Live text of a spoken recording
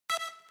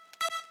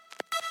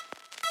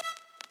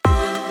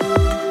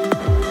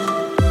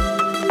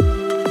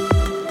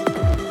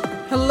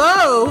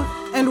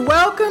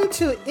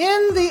to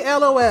In the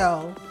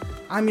LOL.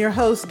 I'm your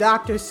host,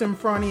 Dr.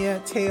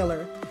 Symphonia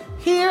Taylor.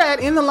 Here at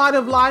In the Light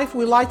of Life,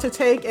 we like to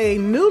take a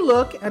new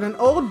look at an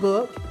old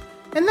book,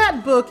 and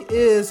that book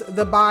is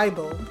the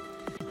Bible.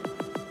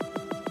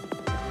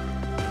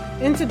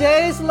 In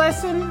today's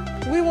lesson,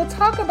 we will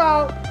talk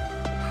about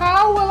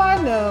how will I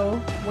know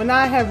when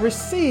I have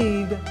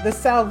received the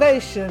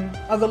salvation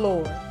of the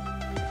Lord.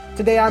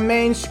 Today, our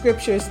main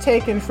scripture is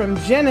taken from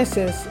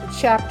Genesis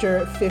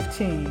chapter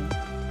 15.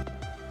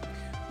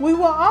 We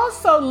will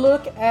also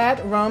look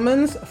at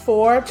Romans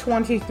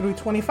 4:20 through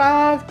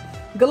 25,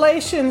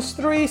 Galatians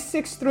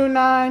 3:6 through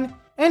 9,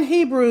 and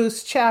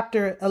Hebrews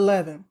chapter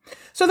 11.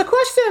 So the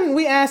question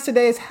we ask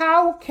today is,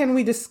 how can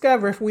we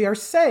discover if we are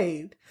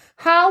saved?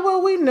 How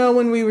will we know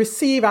when we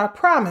receive our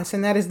promise?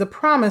 And that is the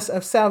promise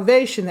of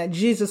salvation that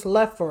Jesus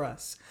left for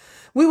us.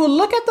 We will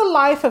look at the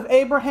life of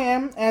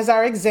Abraham as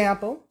our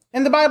example.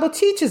 And the Bible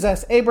teaches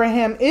us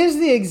Abraham is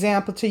the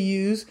example to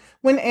use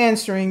when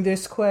answering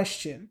this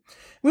question.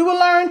 We will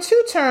learn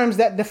two terms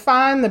that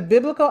define the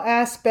biblical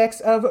aspects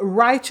of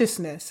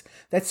righteousness.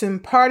 That's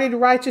imparted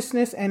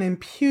righteousness and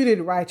imputed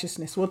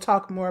righteousness. We'll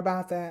talk more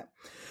about that.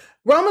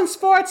 Romans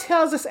 4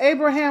 tells us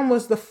Abraham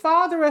was the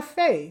father of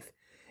faith,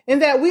 in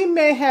that we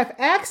may have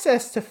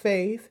access to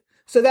faith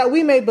so that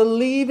we may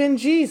believe in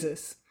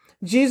Jesus.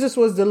 Jesus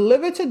was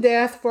delivered to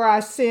death for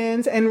our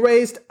sins and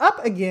raised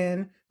up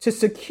again to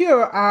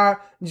secure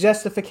our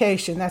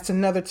justification. That's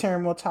another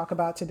term we'll talk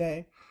about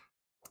today.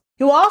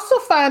 You'll also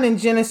find in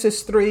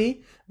Genesis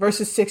 3,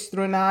 verses 6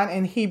 through 9,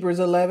 and Hebrews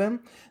 11,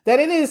 that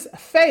it is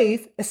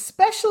faith,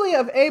 especially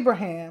of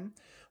Abraham,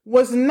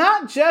 was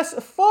not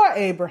just for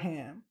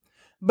Abraham,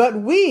 but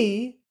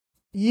we,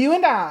 you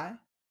and I,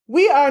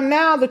 we are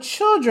now the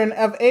children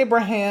of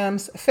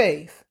Abraham's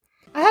faith.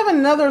 I have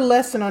another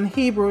lesson on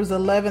Hebrews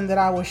 11 that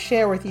I will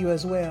share with you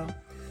as well.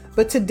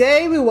 But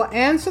today we will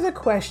answer the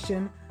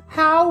question,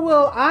 how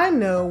will I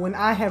know when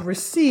I have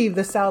received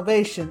the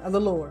salvation of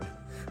the Lord?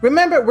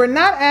 Remember, we're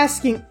not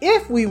asking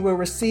if we will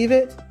receive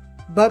it,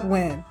 but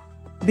when.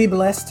 Be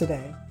blessed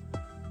today.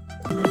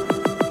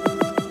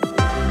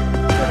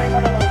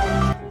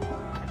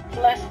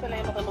 Bless the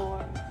name of the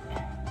Lord.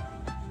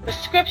 The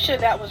scripture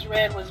that was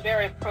read was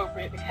very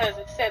appropriate because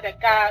it said that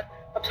God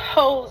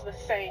upholds the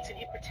saints and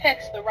he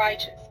protects the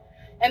righteous.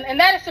 And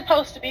that is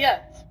supposed to be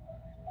us.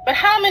 But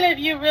how many of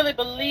you really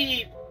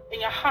believe in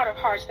your heart of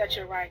hearts that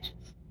you're righteous?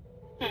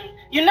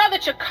 You know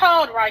that you're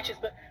called righteous,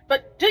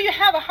 but do you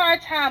have a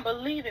hard time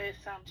believing it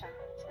sometimes?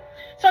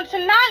 So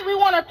tonight we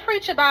want to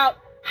preach about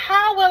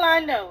how will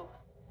I know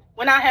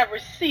when I have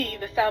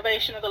received the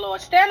salvation of the Lord.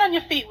 Stand on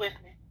your feet with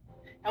me,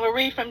 and we'll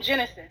read from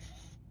Genesis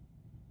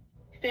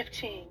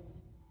 15.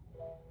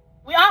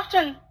 We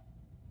often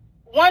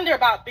wonder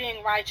about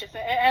being righteous,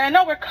 and I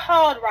know we're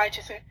called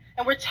righteous,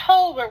 and we're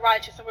told we're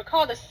righteous, and we're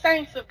called the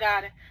saints of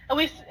God, and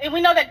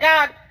we know that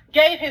God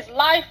gave his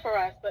life for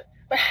us,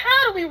 but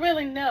how do we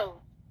really know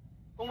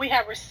when we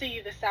have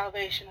received the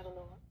salvation of the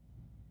Lord?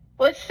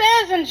 Well, it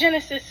says in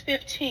Genesis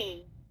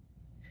 15,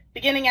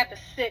 beginning at the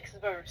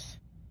 6th verse,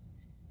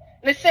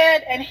 and it said,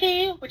 and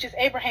he, which is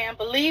Abraham,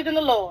 believed in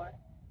the Lord,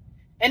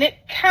 and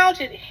it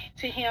counted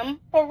to him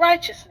for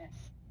righteousness.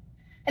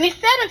 And he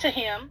said unto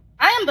him,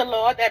 I am the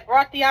Lord that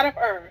brought thee out of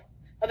Ur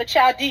of the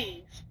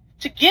Chaldees,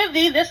 to give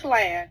thee this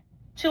land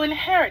to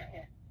inherit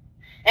it.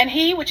 And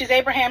he, which is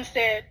Abraham,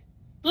 said,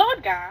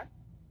 Lord God,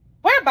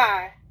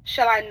 whereby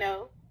shall I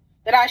know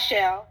that I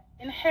shall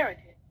inherit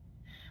it?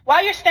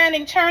 While you're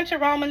standing, turn to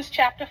Romans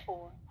chapter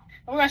 4.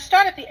 And we're going to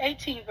start at the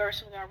 18th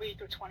verse, and we're going to read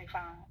through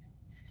 25.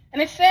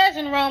 And it says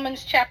in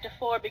Romans chapter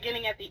 4,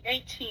 beginning at the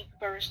 18th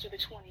verse to the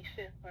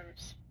 25th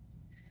verse,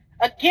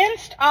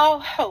 against all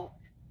hope,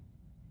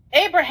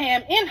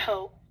 Abraham in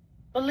hope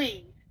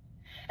believed,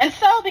 and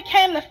so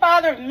became the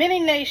father of many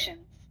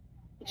nations,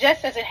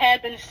 just as it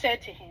had been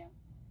said to him,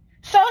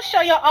 so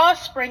shall your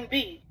offspring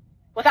be,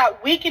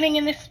 without weakening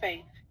in this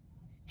faith.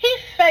 He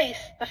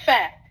faced the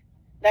fact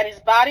that his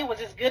body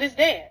was as good as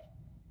dead,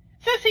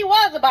 since he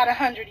was about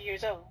 100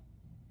 years old,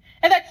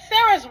 and that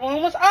Sarah's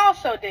womb was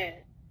also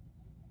dead.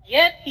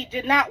 Yet he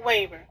did not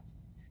waver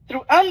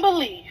through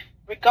unbelief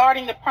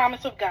regarding the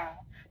promise of God,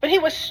 but he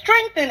was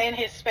strengthened in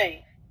his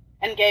faith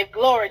and gave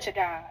glory to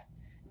God,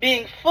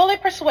 being fully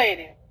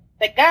persuaded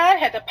that God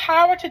had the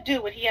power to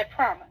do what he had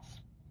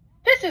promised.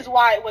 This is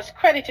why it was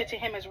credited to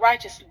him as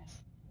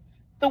righteousness.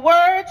 The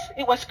words,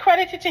 it was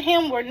credited to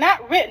him, were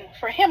not written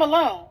for him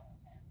alone,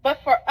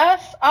 but for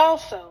us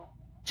also,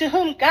 to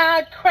whom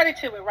God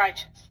credited with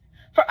righteousness.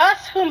 For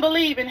us whom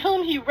believe, in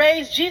whom he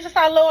raised Jesus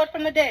our Lord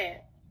from the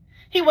dead.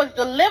 He was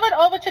delivered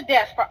over to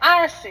death for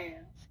our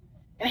sins,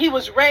 and he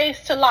was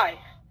raised to life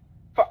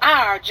for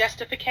our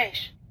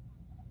justification.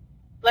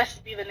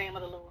 Blessed be the name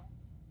of the Lord.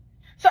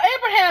 So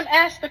Abraham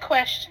asked the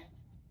question,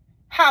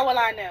 how will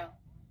I know?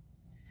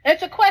 And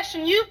it's a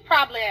question you've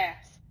probably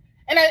asked.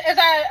 And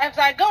as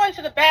I go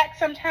into the back,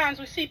 sometimes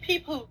we see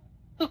people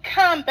who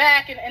come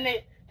back and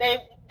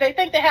they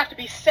think they have to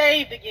be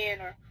saved again,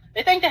 or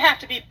they think they have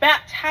to be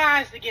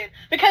baptized again,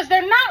 because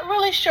they're not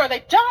really sure.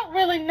 They don't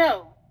really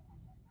know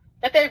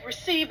that they've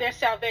received their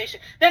salvation.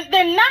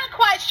 They're not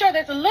quite sure.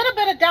 There's a little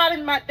bit of doubt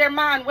in their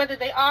mind whether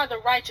they are the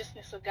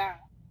righteousness of God.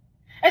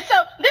 And so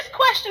this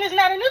question is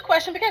not a new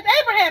question because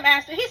Abraham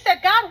asked it. He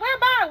said, God,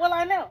 whereby will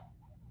I know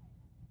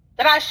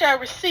that I shall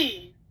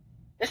receive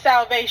the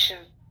salvation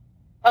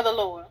of the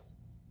Lord?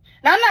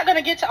 Now, I'm not going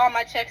to get to all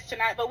my texts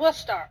tonight, but we'll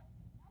start.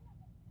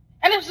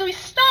 And as we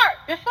start,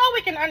 before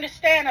we can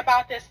understand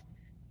about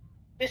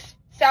this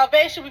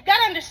salvation, we've got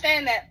to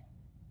understand that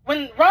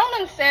when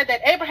Romans said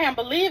that Abraham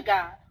believed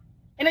God,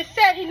 and it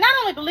said he not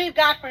only believed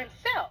God for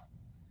himself,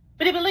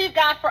 but he believed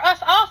God for us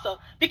also.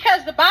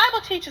 Because the Bible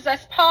teaches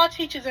us, Paul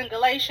teaches in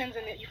Galatians,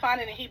 and you find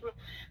it in Hebrew,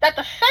 that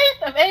the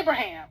faith of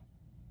Abraham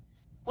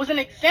was an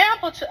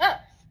example to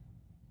us.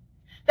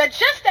 That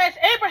just as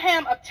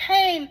Abraham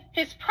obtained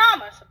his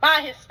promise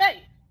by his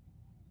faith,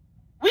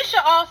 we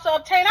shall also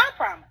obtain our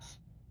promise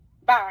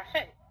by our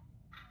faith.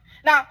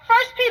 Now, 1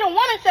 Peter 1,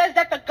 it says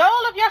that the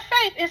goal of your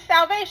faith is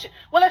salvation.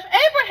 Well, if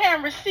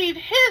Abraham received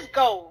his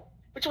goal,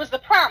 which was the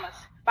promise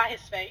by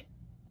his faith,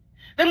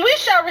 then we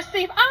shall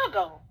receive our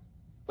goal,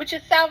 which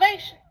is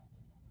salvation,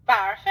 by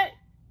our faith.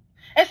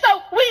 And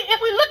so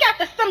if we look at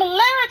the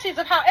similarities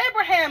of how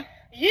Abraham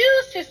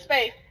used his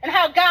faith and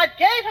how God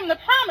gave him the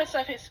promise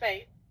of his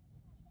faith,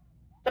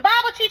 the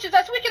Bible teaches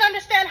us we can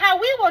understand how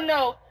we will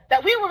know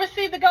that we will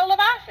receive the goal of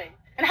our faith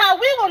and how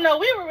we will know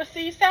we will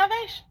receive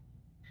salvation.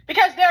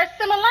 Because there are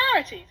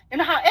similarities in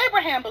how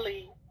Abraham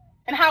believed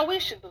and how we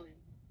should believe.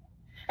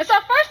 And so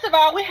first of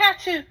all, we have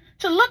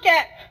to look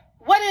at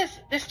what is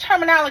this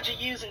terminology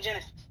used in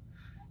Genesis.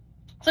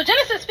 So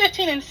Genesis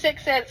 15:6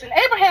 says, and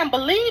Abraham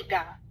believed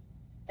God,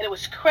 and it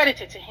was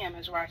credited to him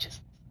as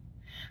righteousness.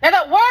 Now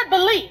that word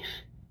belief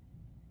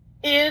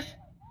is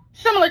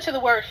similar to the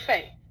word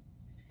faith.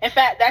 In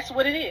fact, that's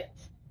what it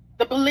is.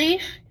 The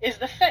belief is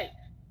the faith.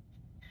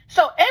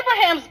 So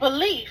Abraham's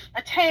belief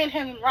attained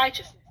him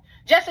righteousness,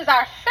 just as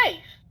our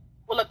faith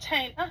will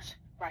obtain us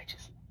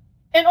righteousness.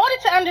 In order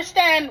to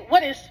understand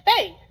what is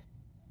faith,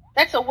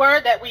 that's a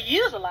word that we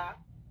use a lot.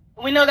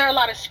 We know there are a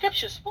lot of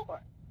scriptures for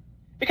it.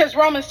 Because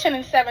Romans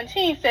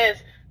 10:17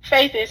 says,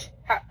 faith is,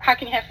 how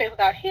can you have faith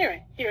without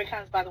hearing? Hearing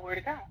comes by the word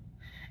of God.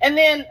 And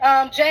then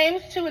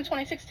James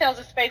 2:26 tells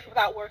us faith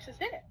without works is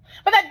dead.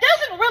 But that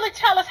doesn't really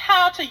tell us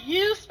how to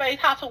use faith,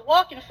 how to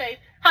walk in faith,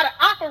 how to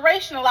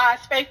operationalize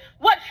faith,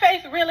 what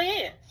faith really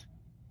is.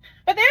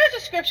 But there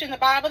is a scripture in the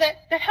Bible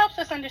that helps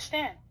us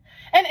understand.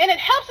 And it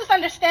helps us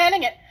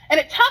understanding it. And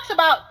it talks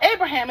about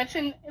Abraham. It's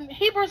in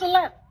Hebrews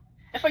 11.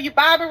 And for you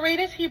Bible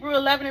readers, Hebrews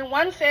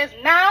 11:1 says,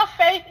 now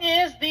faith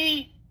is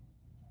the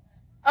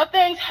of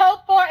things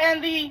hoped for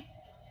and the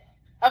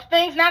of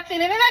things not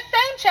seen. And in that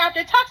same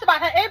chapter, it talks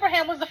about how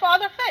Abraham was the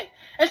father of faith.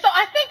 And so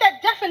I think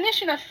that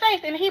definition of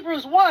faith in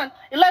Hebrews 11:1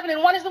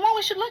 is the one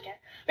we should look at.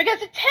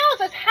 Because it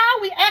tells us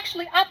how we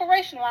actually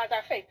operationalize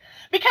our faith.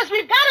 Because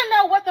we've got to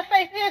know what the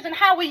faith is and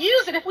how we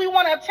use it if we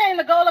want to obtain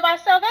the goal of our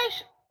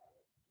salvation.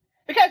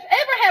 Because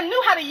Abraham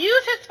knew how to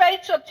use his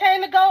faith to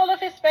obtain the goal of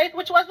his faith,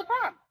 which was the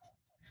promise.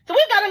 So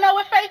we've got to know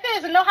what faith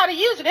is and know how to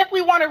use it if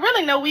we want to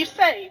really know we've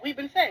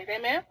been saved.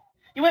 Amen?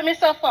 You with me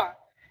so far?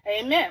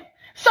 Amen.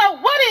 So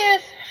what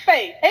is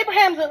faith?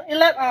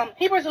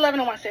 Hebrews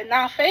 11:1 said,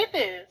 now faith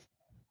is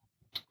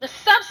the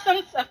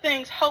substance of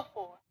things hoped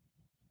for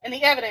and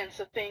the evidence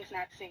of things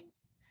not seen.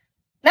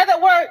 Now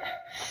that word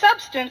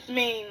substance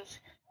means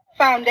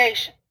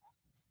foundation.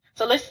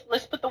 So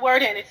let's put the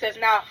word in. It says,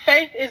 now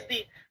faith is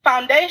the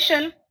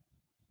foundation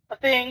of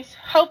things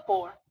hoped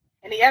for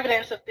and the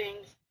evidence of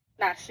things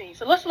not seen.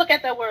 So let's look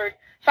at that word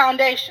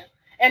foundation.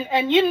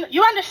 And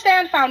you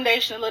understand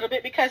foundation a little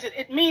bit because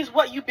it means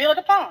what you build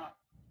upon.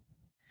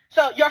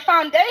 So your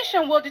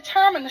foundation will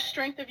determine the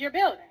strength of your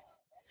building.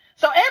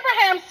 So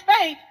Abraham's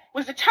faith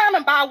was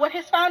determined by what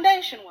his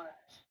foundation was.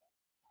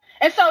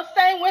 And so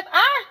same with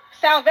our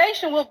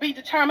salvation will be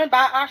determined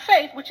by our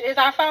faith, which is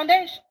our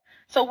foundation.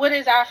 So what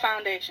is our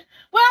foundation?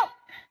 Well,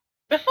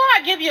 before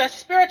I give you a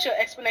spiritual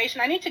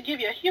explanation, I need to give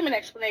you a human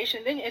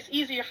explanation, then it's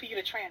easier for you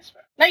to transfer.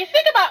 Now you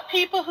think about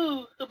people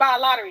who buy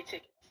lottery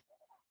tickets,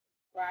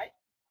 right?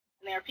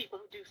 And there are people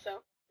who do so.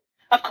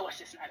 Of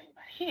course, it's not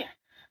anybody here.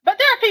 But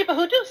there are people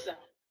who do so.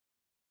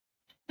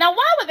 Now,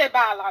 why would they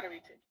buy a lottery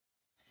ticket?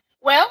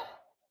 Well,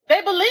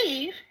 they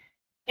believe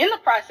in the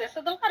process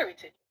of the lottery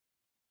ticket.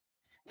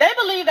 They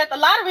believe that the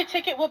lottery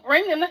ticket will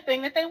bring them the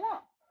thing that they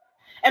want.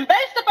 And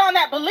based upon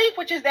that belief,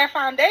 which is their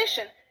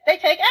foundation, they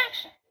take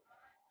action.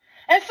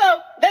 And so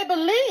they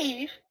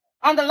believe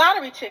on the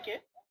lottery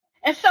ticket.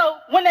 And so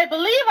when they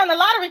believe on the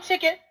lottery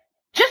ticket,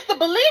 just the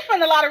belief in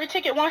the lottery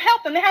ticket won't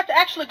help them. They have to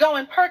actually go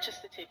and purchase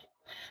the ticket.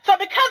 So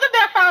because of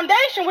their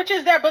foundation, which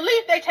is their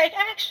belief, they take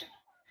action.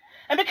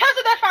 And because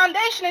of their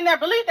foundation and their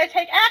belief, they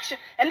take action.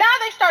 And now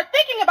they start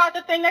thinking about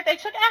the thing that they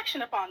took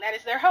action upon. That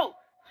is their hope.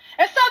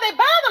 And so they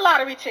buy the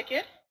lottery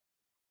ticket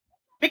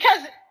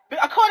because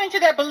according to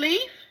their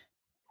belief,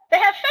 they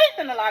have faith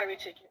in the lottery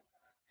ticket.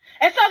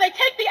 And so they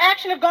take the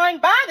action of going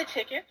buy the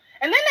ticket,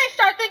 and then they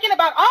start thinking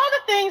about all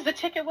the things the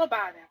ticket will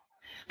buy them.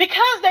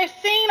 Because they've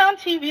seen on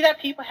TV that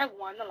people have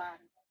won the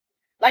lottery.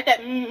 Like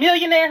that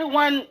millionaire who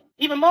won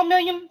even more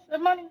millions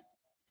of money.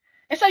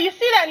 And so you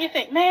see that and you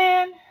think,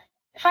 man,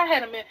 if I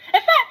had $1 million. In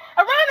fact,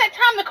 around that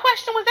time, the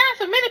question was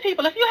asked of many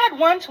people, if you had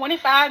won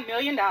 $25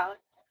 million,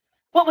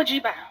 what would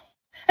you buy?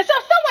 And so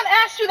if someone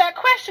asks you that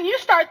question, you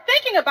start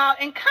thinking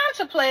about and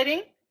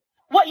contemplating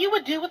what you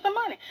would do with the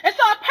money. And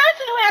so a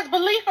person who has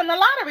belief in the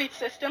lottery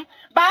system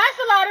buys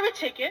the lottery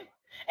ticket,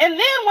 and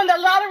then when the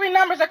lottery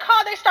numbers are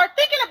called, they start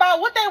thinking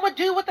about what they would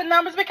do with the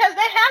numbers because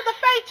they have the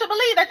faith to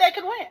believe that they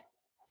could win.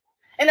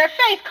 And their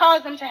faith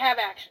caused them to have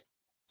action.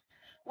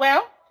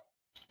 Well,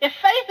 if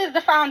faith is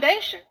the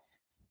foundation,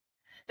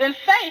 then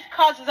faith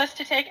causes us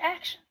to take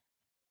action.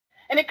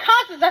 And it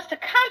causes us to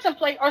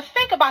contemplate or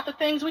think about the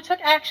things we took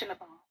action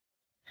upon.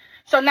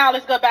 So now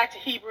let's go back to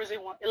Hebrews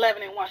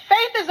 11:1.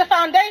 Faith is the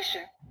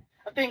foundation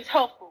of things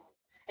hoped for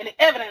and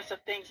the evidence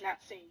of things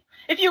not seen.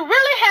 If you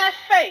really have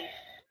faith,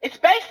 it's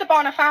based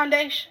upon a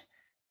foundation.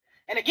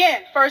 And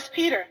again, 1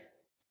 Peter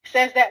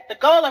says that the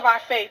goal of our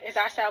faith is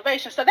our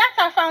salvation. So that's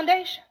our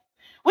foundation.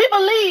 We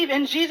believe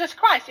in Jesus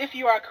Christ. If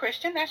you are a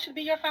Christian, that should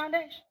be your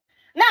foundation.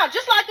 Now,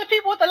 just like the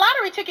people with the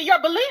lottery ticket,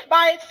 your belief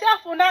by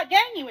itself will not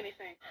gain you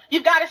anything.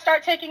 You've got to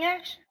start taking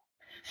action.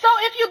 So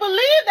if you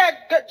believe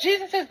that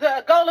Jesus is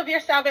the goal of your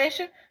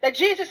salvation, that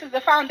Jesus is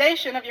the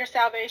foundation of your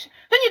salvation,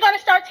 then you're going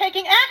to start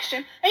taking action,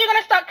 and you're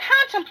going to start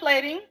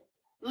contemplating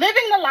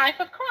living the life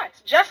of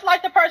Christ. Just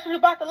like the person who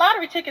bought the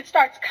lottery ticket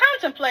starts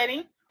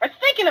contemplating or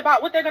thinking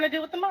about what they're going to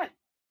do with the money.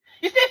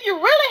 You see, if you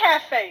really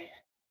have faith,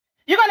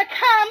 you're going to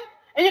come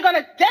and you're going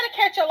to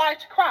dedicate your life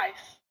to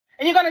Christ.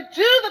 And you're going to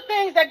do the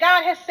things that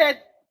God has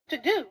said to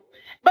do.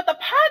 But the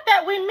part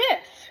that we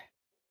miss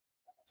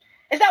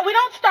is that we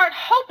don't start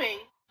hoping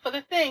for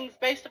the things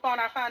based upon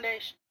our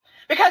foundation.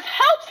 Because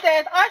hope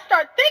says I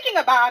start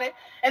thinking about it,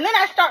 and then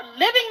I start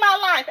living my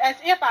life as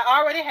if I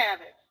already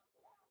have it.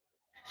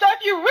 So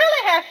if you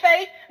really have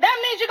faith, that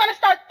means you're going to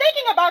start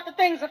thinking about the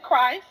things of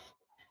Christ,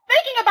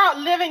 thinking about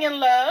living in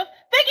love,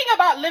 thinking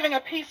about living a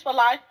peaceful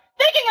life,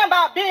 thinking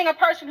about being a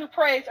person who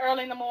prays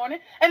early in the morning,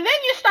 and then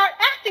you start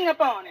acting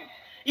upon it.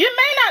 You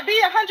may not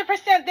be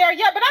 100% there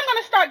yet, but I'm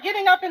going to start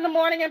getting up in the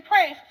morning and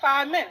praying for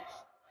 5 minutes.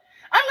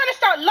 I'm going to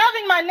start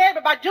loving my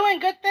neighbor by doing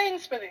good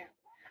things for them.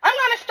 I'm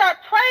going to start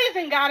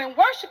praising God and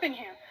worshiping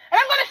him. And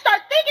I'm going to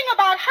start thinking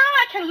about how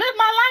I can live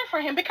my life for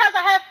him because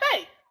I have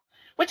faith,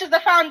 which is the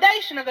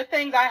foundation of the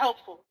things I hope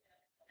for.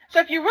 So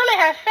if you really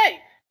have faith,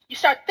 you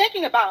start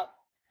thinking about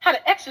how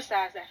to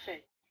exercise that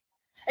faith.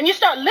 And you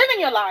start living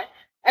your life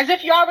as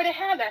if you already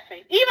have that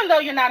faith, even though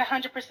you're not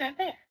 100%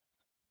 there.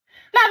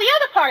 Now, the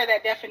other part of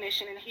that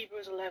definition in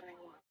Hebrews 11:1,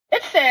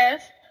 it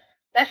says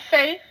that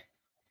faith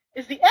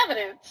is the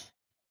evidence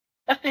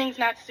of things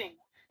not seen.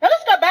 Now,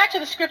 let's go back to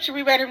the scripture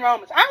we read in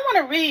Romans. I want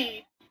to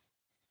read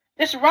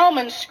this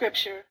Romans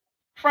scripture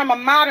from a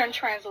modern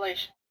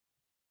translation.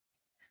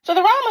 So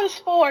the Romans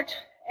 4,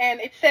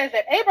 and it says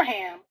that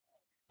Abraham,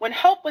 when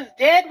hope was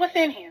dead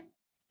within him,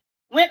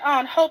 went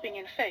on hoping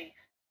in faith,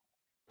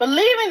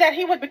 believing that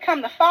he would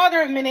become the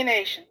father of many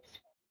nations.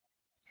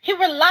 He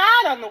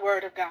relied on the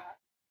word of God,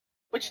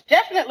 which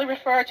definitely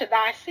referred to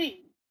thy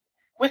seed.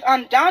 With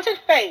undaunted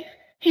faith,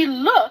 he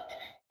looked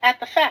at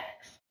the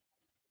facts.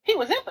 He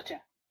was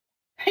impotent.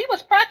 He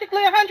was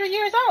practically 100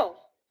 years old.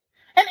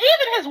 And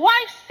even his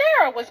wife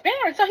Sarah was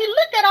barren, so he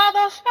looked at all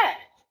those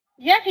facts.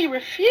 Yet he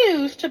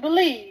refused to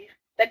believe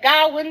that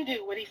God wouldn't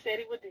do what he said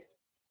he would do.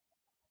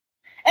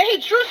 And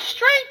he drew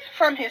strength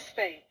from his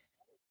faith.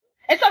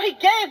 And so he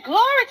gave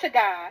glory to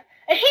God,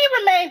 and he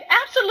remained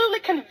absolutely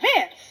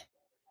convinced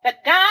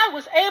that God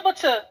was able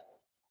to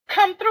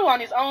come through on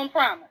his own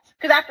promise.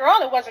 Because after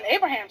all, it wasn't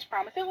Abraham's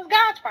promise, it was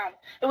God's promise.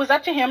 It was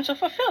up to him to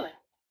fulfill it.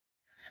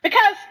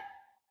 Because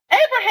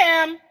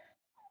Abraham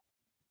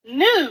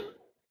knew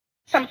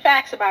some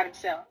facts about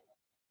himself.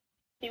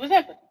 He was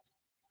impotent,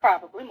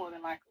 probably, more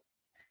than likely.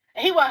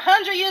 And he was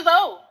 100 years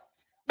old,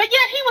 but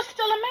yet he was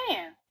still a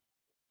man.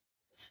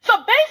 So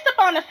based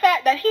upon the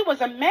fact that he was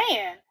a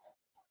man,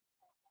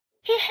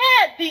 he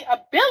had the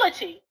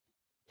ability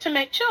to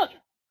make children.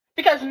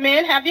 Because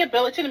men have the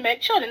ability to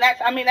make children.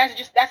 That's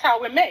how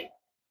we're made.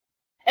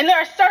 And there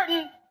are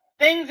certain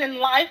things in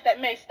life that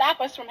may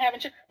stop us from having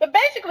children. But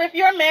basically, if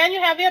you're a man,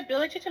 you have the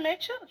ability to make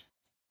children.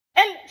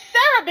 And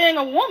Sarah, being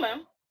a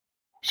woman,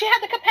 she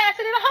had the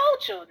capacity to hold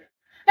children.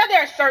 Now,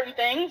 there are certain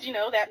things,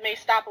 that may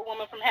stop a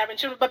woman from having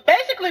children. But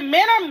basically,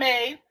 men are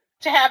made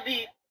to have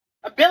the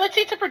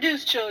ability to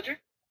produce children.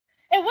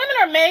 And women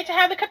are made to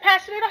have the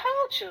capacity to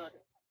hold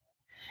children.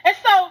 And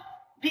so,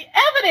 the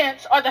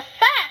evidence or the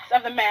facts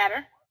of the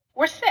matter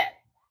were set.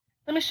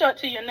 Let me show it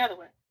to you another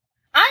way.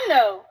 I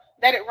know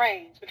that it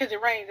rains because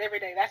it rains every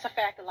day. That's a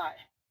fact of life.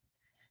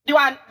 Do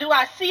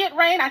I see it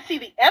rain? I see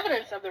the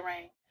evidence of the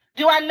rain.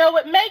 Do I know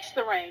what makes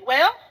the rain?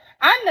 Well,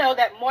 I know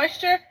that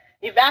moisture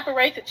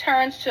evaporates, it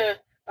turns to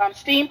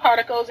steam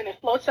particles, and it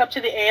floats up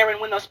to the air.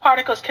 And when those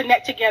particles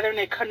connect together, and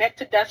they connect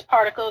to dust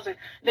particles, and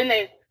then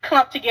they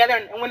clump together,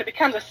 and when it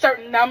becomes a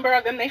certain number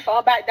of them, they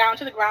fall back down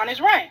to the ground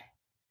as rain.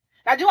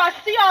 Now, do I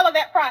see all of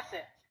that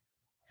process?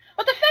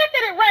 But the fact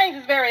that it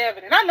rains is very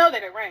evident. I know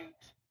that it rains,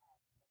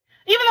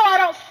 even though I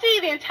don't see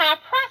the entire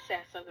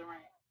process of the rain.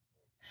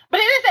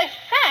 But it is a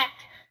fact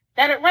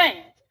that it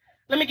rains.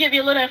 Let me give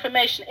you a little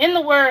information.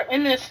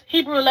 In this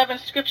Hebrew 11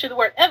 scripture, the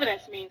word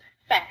evidence means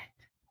fact.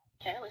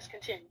 Okay, let's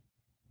continue.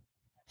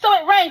 So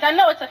it rains. I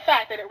know it's a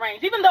fact that it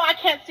rains, even though I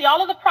can't see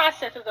all of the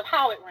processes of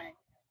how it rains.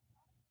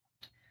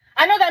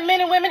 I know that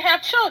men and women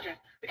have children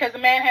because the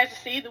man has the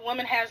seed, the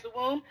woman has the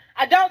womb.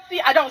 I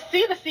don't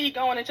see the seed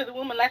going into the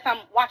womb unless I'm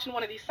watching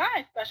one of these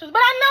science specials, but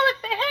I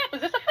know it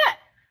happens. It's a fact.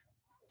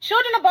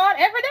 Children are born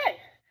every day.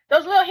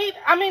 Those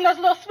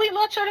little sweet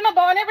little children are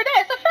born every day.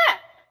 It's a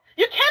fact.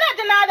 You cannot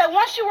deny that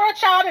once you were a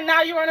child and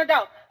now you are an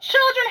adult.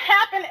 Children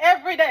happen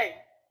every day.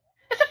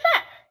 It's a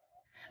fact.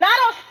 Now, I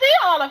don't see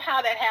all of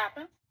how that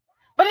happens,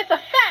 but it's a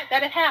fact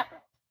that it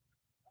happens.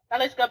 Now,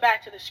 let's go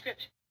back to the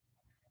scripture.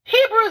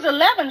 Hebrews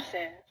 11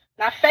 says,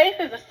 now faith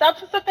is the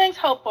substance of things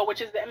hoped for,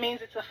 that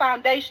means it's the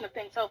foundation of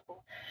things hoped for.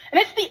 And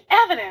it's the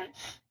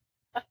evidence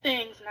of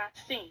things not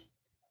seen.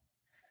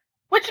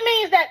 Which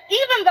means that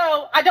even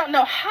though I don't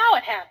know how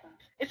it happens,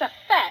 it's a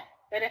fact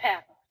that it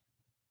happens.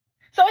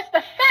 So it's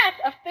the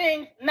fact of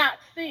things not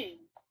seen.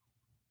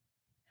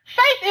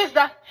 Faith is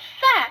the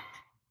fact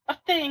of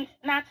things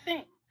not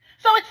seen.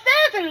 So it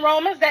says in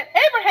Romans that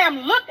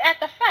Abraham looked at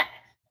the facts,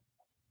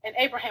 and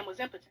Abraham was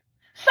impotent.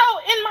 So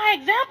in my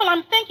example,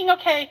 I'm thinking,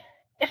 okay,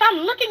 if I'm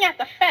looking at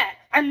the facts,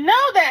 I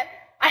know that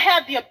I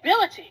have the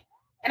ability,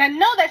 and I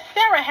know that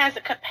Sarah has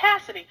the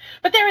capacity,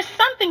 but there is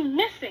something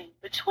missing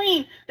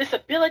between this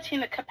ability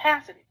and the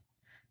capacity.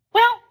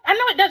 Well, I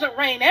know it doesn't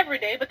rain every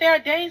day, but there are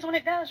days when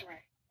it does rain.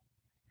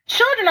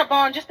 Children are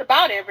born just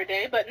about every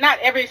day, but not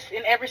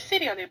in every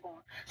city are they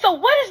born. So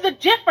what is the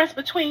difference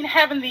between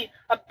having the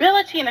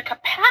ability and the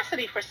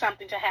capacity for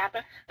something to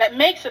happen that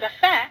makes it a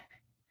fact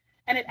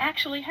and it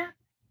actually happens?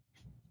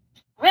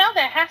 Well,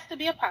 there has to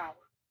be a power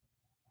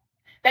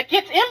that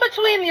gets in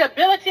between the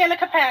ability and the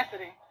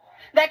capacity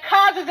that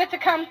causes it to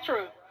come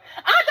true.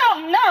 I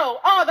don't know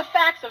all the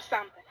facts of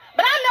something,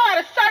 but I know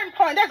at a certain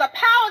point there's a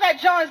power that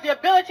joins the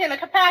ability and the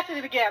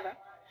capacity together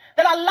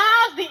that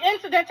allows the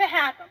incident to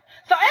happen.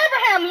 So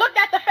Abraham looked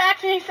at the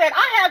facts and he said,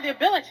 I have the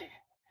ability,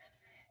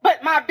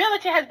 but my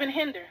ability has been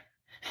hindered.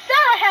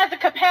 Sarah has the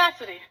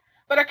capacity,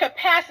 but her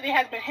capacity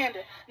has been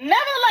hindered.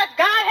 Nevertheless,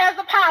 God has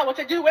the power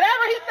to do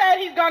whatever he said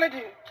he's going to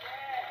do.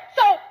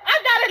 So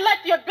I've got to let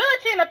the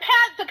ability and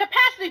the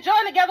capacity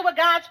join together with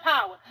God's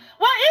power.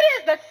 Well, it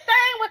is the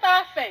same with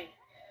our faith.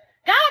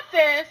 God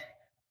says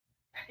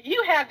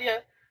you have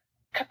the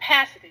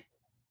capacity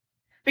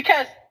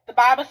because the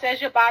Bible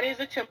says your body is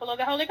a temple of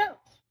the Holy Ghost.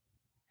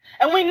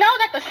 And we know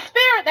that the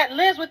spirit that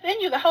lives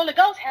within you, the Holy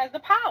Ghost, has the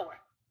power.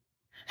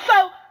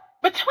 So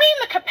between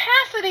the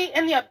capacity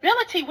and the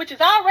ability which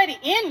is already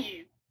in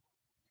you,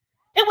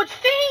 it would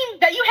seem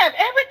that you have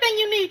everything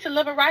you need to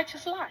live a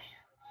righteous life.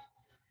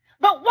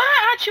 But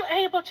why aren't you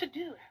able to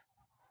do it?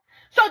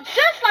 So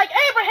just like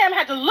Abraham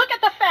had to look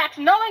at the facts,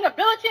 knowing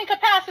ability and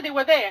capacity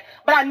were there,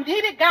 but I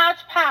needed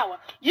God's power.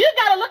 You've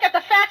got to look at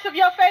the facts of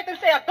your faith and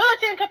say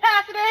ability and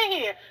capacity ain't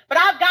here, but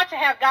I've got to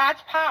have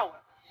God's power.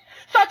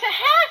 So to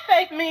have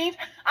faith means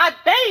I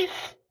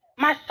base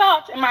my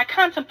thoughts and my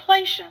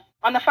contemplation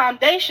on the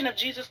foundation of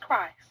Jesus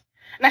Christ.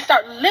 And I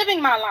start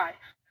living my life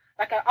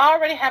like I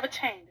already have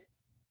attained it.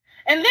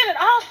 And then it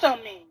also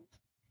means,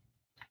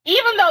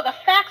 even though the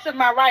facts of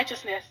my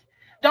righteousness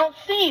don't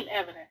seem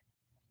evident,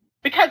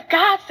 because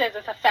God says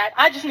it's a fact,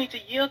 I just need to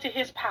yield to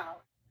his power.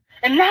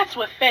 And that's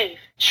what faith,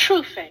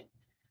 true faith,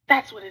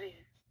 that's what it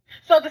is.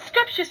 So the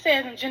scripture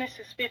says in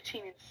Genesis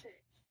 15:6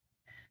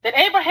 that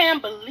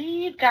Abraham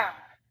believed God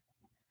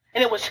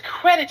and it was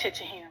credited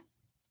to him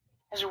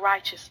as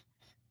righteousness.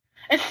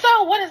 And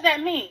so what does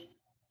that mean?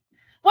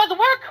 Well, the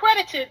word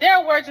credited, there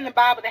are words in the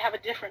Bible that have a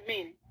different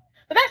meaning.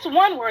 But that's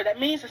one word that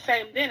means the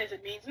same then as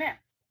it means now.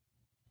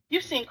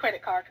 You've seen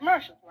credit card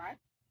commercials, right?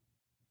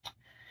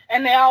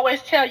 And they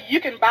always tell you,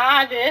 you can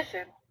buy this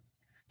and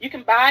you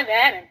can buy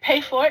that and pay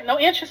for it, no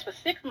interest for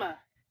 6 months.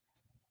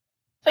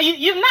 So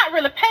you've not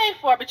really paid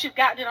for it, but you've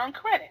gotten it on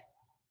credit.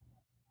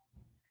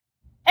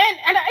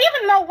 And I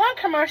even know one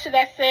commercial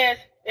that says,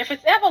 if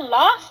it's ever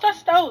lost or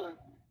stolen,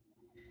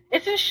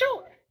 it's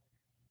insured.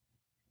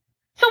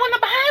 So when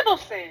the Bible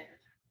says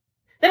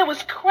that it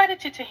was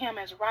credited to him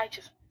as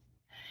righteousness,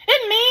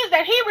 it means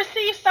that he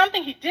received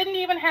something he didn't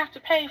even have to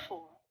pay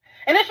for.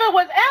 And if it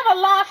was ever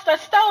lost or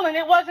stolen,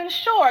 it was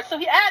insured. So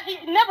he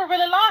never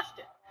really lost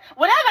it.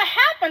 Whatever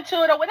happened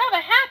to it or whatever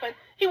happened,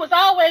 he was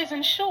always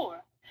insured.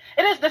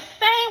 It is the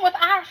same with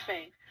our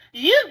faith.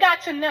 You've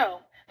got to know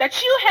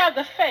that you have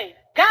the faith.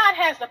 God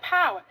has the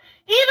power.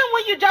 Even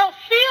when you don't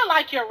feel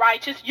like you're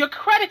righteous, you're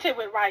credited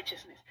with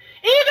righteousness.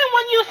 Even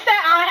when you say,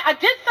 I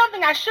did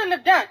something I shouldn't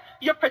have done,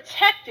 you're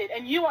protected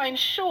and you are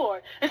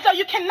insured. And so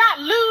you cannot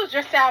lose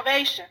your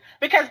salvation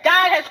because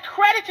God has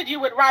credited you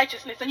with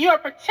righteousness and you are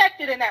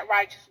protected in that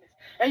righteousness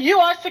and you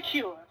are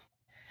secure.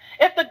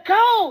 If the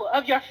goal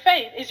of your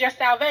faith is your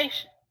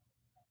salvation,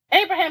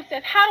 Abraham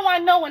says, how do I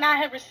know when I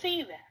have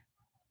received that?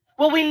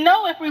 Well, we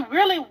know if we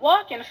really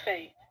walk in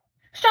faith.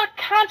 Start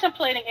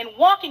contemplating and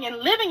walking and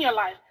living your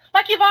life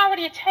like you've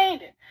already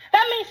attained it.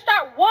 That means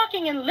start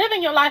walking and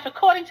living your life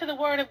according to the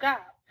Word of God.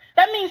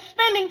 That means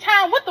spending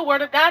time with the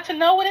Word of God to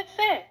know what it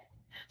said.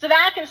 so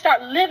that I can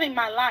start living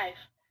my life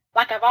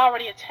like I've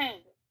already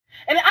attained it.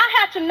 And I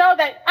have to know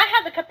that I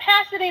have the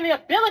capacity and the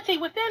ability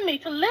within me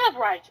to live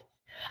righteous.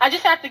 I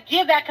just have to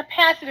give that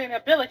capacity and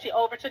ability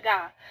over to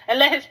God and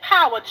let his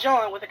power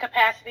join with the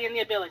capacity and the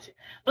ability.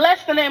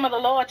 Bless the name of the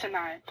Lord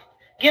tonight.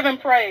 Give him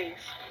praise.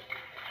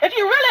 If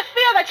you really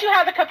feel that you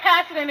have the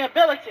capacity and the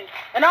ability,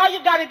 and all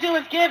you've got to do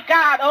is give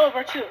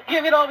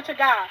it over to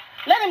God.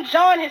 Let him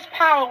join his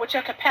power with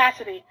your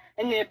capacity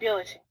and the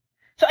ability.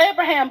 So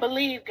Abraham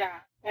believed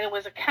God, and it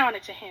was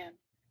accounted to him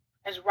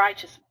as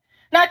righteousness.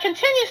 Now it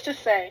continues to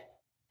say,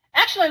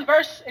 actually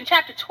in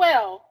chapter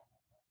 12,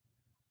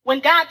 when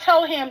God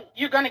told him,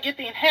 you're going to get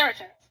the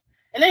inheritance,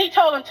 and then he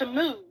told him to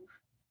move,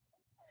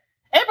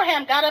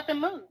 Abraham got up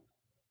and moved.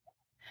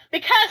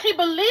 Because he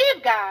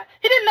believed God.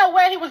 He didn't know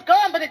where he was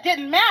going, but it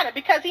didn't matter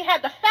because he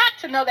had the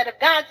fact to know that if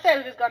God said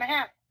it, it's going to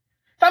happen.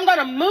 So I'm going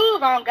to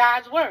move on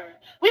God's word.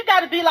 We've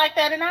got to be like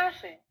that in our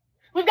faith.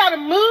 We've got to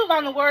move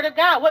on the word of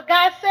God. What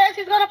God says,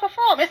 he's going to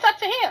perform. It's up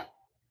to him.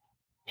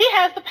 He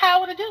has the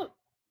power to do it.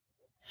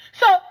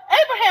 So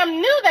Abraham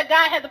knew that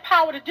God had the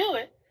power to do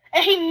it,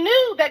 and he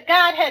knew that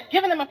God had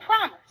given him a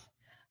promise.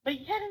 But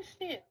yet and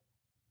still,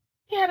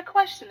 he had a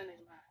question in his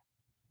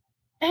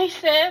mind. And he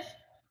says,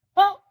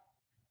 well,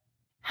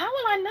 how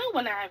will I know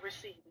when I have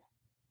received it?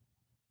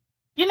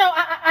 You know,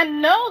 I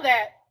know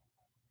that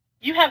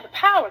you have the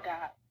power,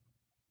 God.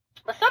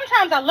 But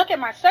sometimes I look at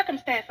my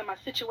circumstance and my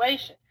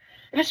situation,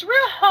 and it's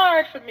real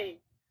hard for me.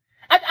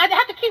 I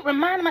have to keep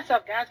reminding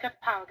myself, God's got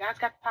the power, God's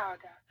got the power,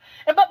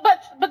 God.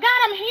 But God,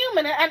 I'm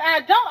human, and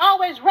I don't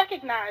always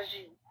recognize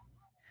you.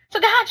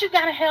 So God, you've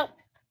got to help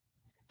me.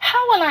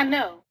 How will I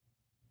know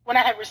when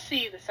I have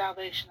received the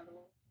salvation of the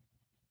Lord?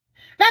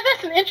 Now,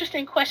 that's an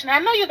interesting question. I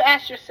know you've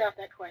asked yourself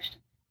that question.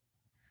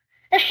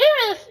 And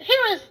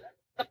here is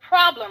the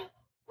problem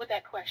with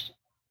that question.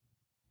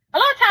 A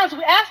lot of times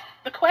we ask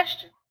the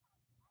question,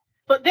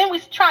 but then we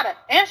try to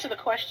answer the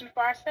question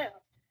for ourselves,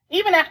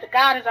 even after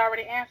God has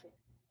already answered.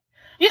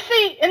 You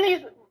see, in these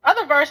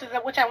other verses,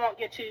 which I won't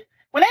get to,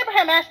 when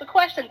Abraham asked the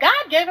question,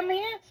 God gave him the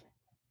answer.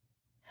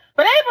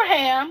 But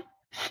Abraham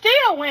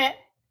still went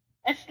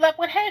and slept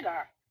with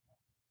Hagar.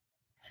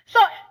 So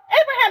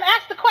Abraham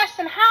asked the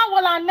question, how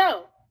will I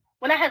know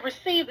when I have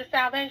received the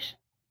salvation?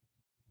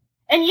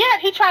 And yet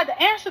he tried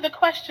to answer the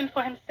question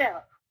for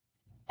himself,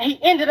 and he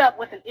ended up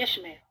with an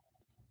Ishmael.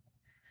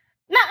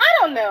 Now, I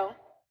don't know.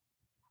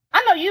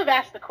 I know you've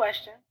asked the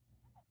question,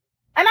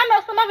 and I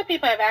know some other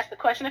people have asked the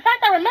question. In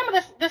fact, I remember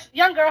this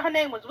young girl, her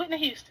name was Whitney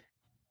Houston.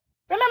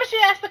 Remember she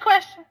asked the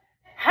question,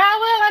 how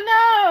will I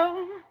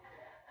know?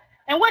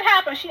 And what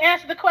happened? She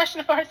answered the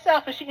question for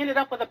herself, and she ended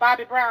up with a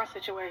Bobby Brown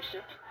situation.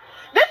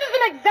 This is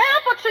an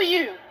example to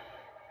you.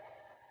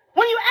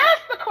 When you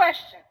ask the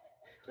question,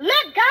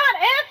 let God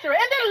answer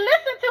it, and then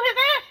listen to his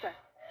answer.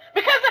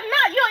 Because if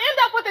not, you'll end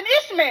up with an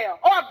Ishmael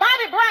or a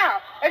Bobby Brown,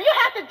 and you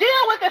have to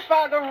deal with it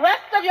for the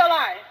rest of your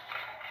life.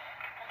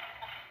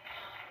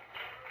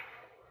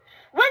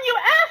 When you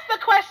ask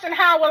the question,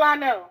 how will I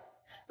know?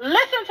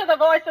 Listen to the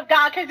voice of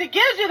God, because he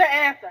gives you the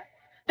answer.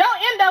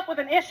 Don't end up with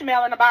an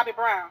Ishmael and a Bobby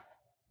Brown.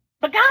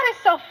 But God is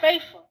so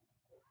faithful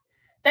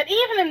that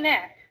even in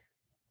that,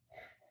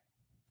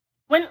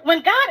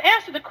 when God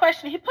answered the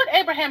question, he put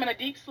Abraham in a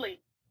deep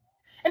sleep.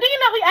 And do you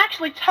know he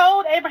actually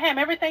told Abraham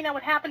everything that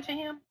would happen to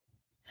him?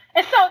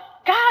 And so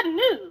God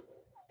knew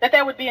that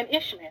there would be an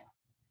Ishmael.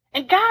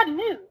 And God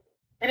knew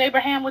that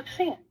Abraham would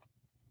sin.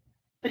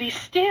 But he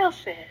still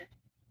said,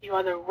 you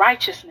are the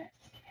righteousness,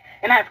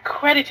 and I've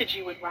credited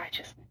you with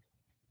righteousness.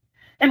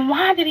 And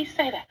why did he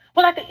say that?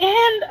 Well, at the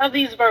end of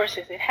these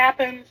verses, it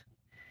happens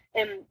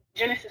in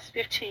Genesis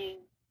 15,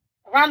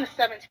 around the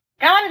 17th.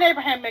 God and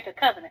Abraham make a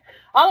covenant.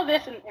 All of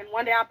this, and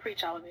one day I'll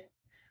preach all of this.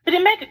 But they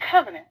make a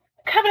covenant.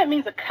 A covenant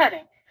means a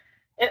cutting.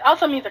 It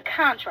also means a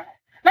contract.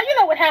 Now, you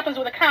know what happens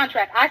with a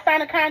contract. I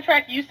sign a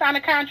contract, you sign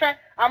a contract.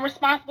 I'm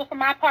responsible for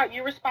my part,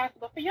 you're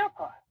responsible for your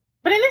part.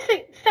 But in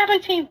this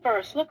 17th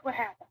verse, look what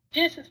happened.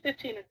 Genesis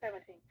 15 and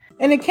 17.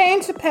 And it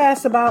came to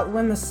pass about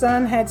when the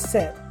sun had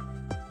set,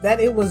 that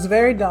it was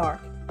very dark.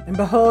 And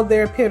behold,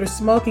 there appeared a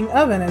smoking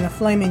oven and a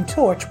flaming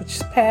torch, which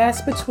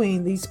passed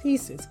between these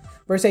pieces.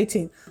 Verse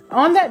 18.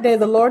 On that day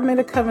the Lord made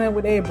a covenant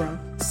with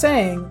Abram,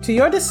 saying, to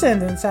your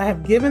descendants I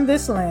have given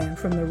this land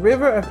from the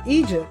river of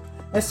Egypt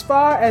as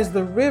far as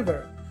the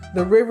river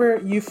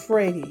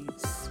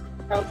Euphrates.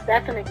 So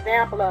that's an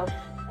example of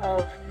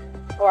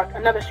or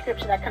another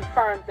scripture that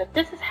confirms that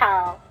this is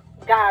how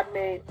God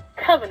made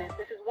covenant.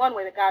 This is one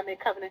way that God made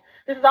covenant.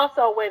 This is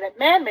also a way that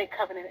man made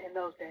covenant in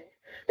those days.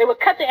 They would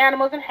cut the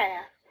animals in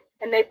half,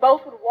 and they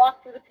both would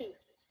walk through the pieces,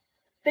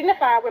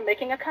 signifying we're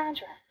making a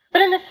contract.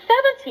 But in the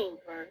 17th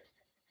verse,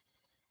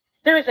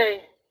 there is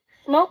a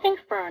smoking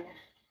furnace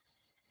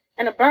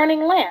and a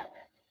burning lamp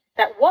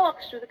that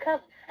walks through the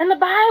covenant. And the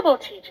Bible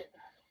teaches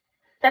us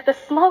that the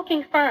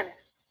smoking furnace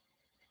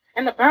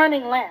and the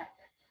burning lamp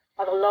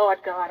are the Lord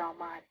God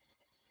Almighty.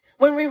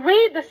 When we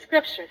read the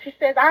scriptures, he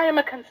says, I am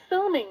a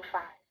consuming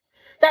fire.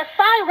 That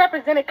fire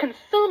represented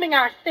consuming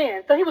our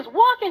sin. So he was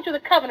walking through the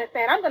covenant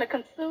saying, I'm going to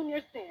consume your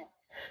sin.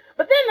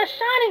 But then the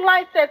shining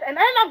light says, and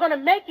then I'm going to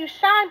make you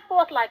shine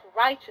forth like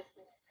righteousness.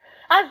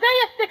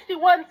 Isaiah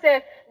 61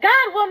 says,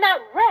 God will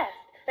not rest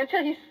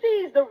until he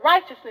sees the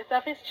righteousness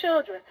of his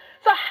children.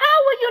 So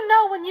how will you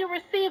know when you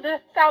receive the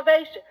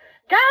salvation?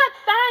 God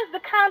signs the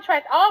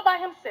contract all by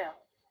himself.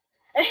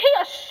 And he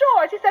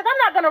assures, he says, I'm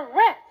not going to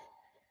rest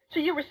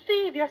till you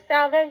receive your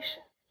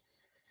salvation.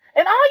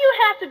 And all you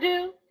have to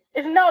do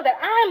is know that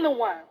I'm the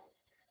one,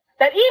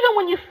 that even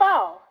when you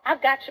fall,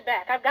 I've got your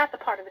back. I've got the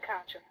part of the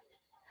contract.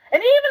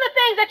 And even the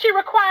things that you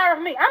require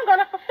of me, I'm going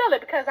to fulfill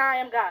it because I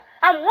am God.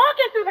 I'm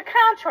walking through the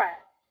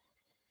contract,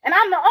 and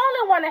I'm the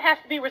only one that has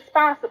to be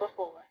responsible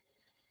for it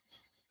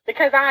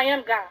because I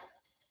am God.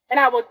 And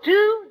I will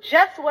do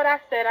just what I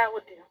said I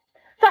would do.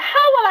 So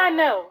how will I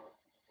know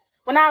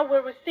when I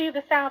will receive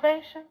the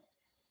salvation?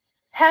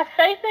 Have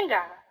faith in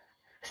God.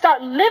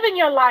 Start living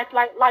your life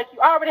like you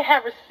already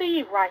have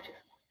received righteousness,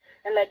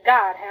 and let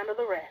God handle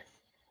the rest.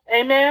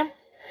 Amen.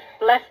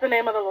 Bless the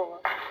name of the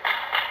Lord.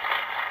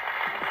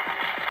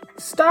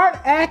 Start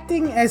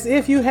acting as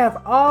if you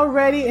have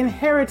already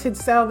inherited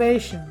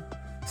salvation.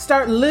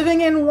 Start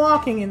living and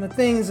walking in the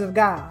things of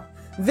God.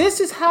 This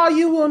is how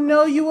you will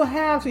know you will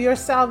have your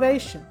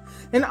salvation.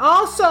 And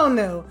also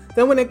know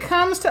that when it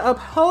comes to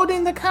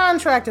upholding the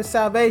contract of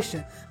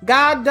salvation,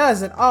 God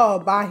does it all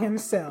by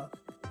himself.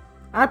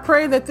 I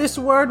pray that this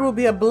word will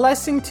be a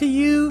blessing to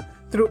you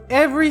through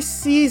every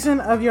season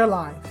of your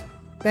life.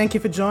 Thank you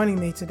for joining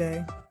me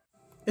today.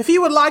 If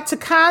you would like to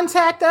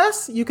contact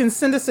us, you can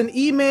send us an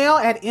email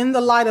at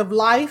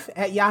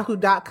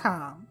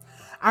inthelightoflife@yahoo.com.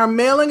 Our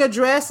mailing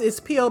address is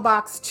P.O.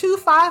 Box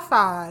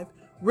 255,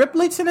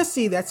 Ripley,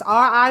 Tennessee. That's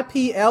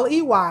Ripley,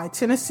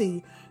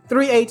 Tennessee,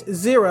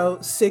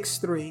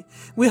 38063.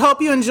 We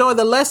hope you enjoy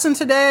the lesson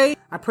today.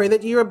 I pray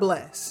that you are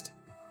blessed.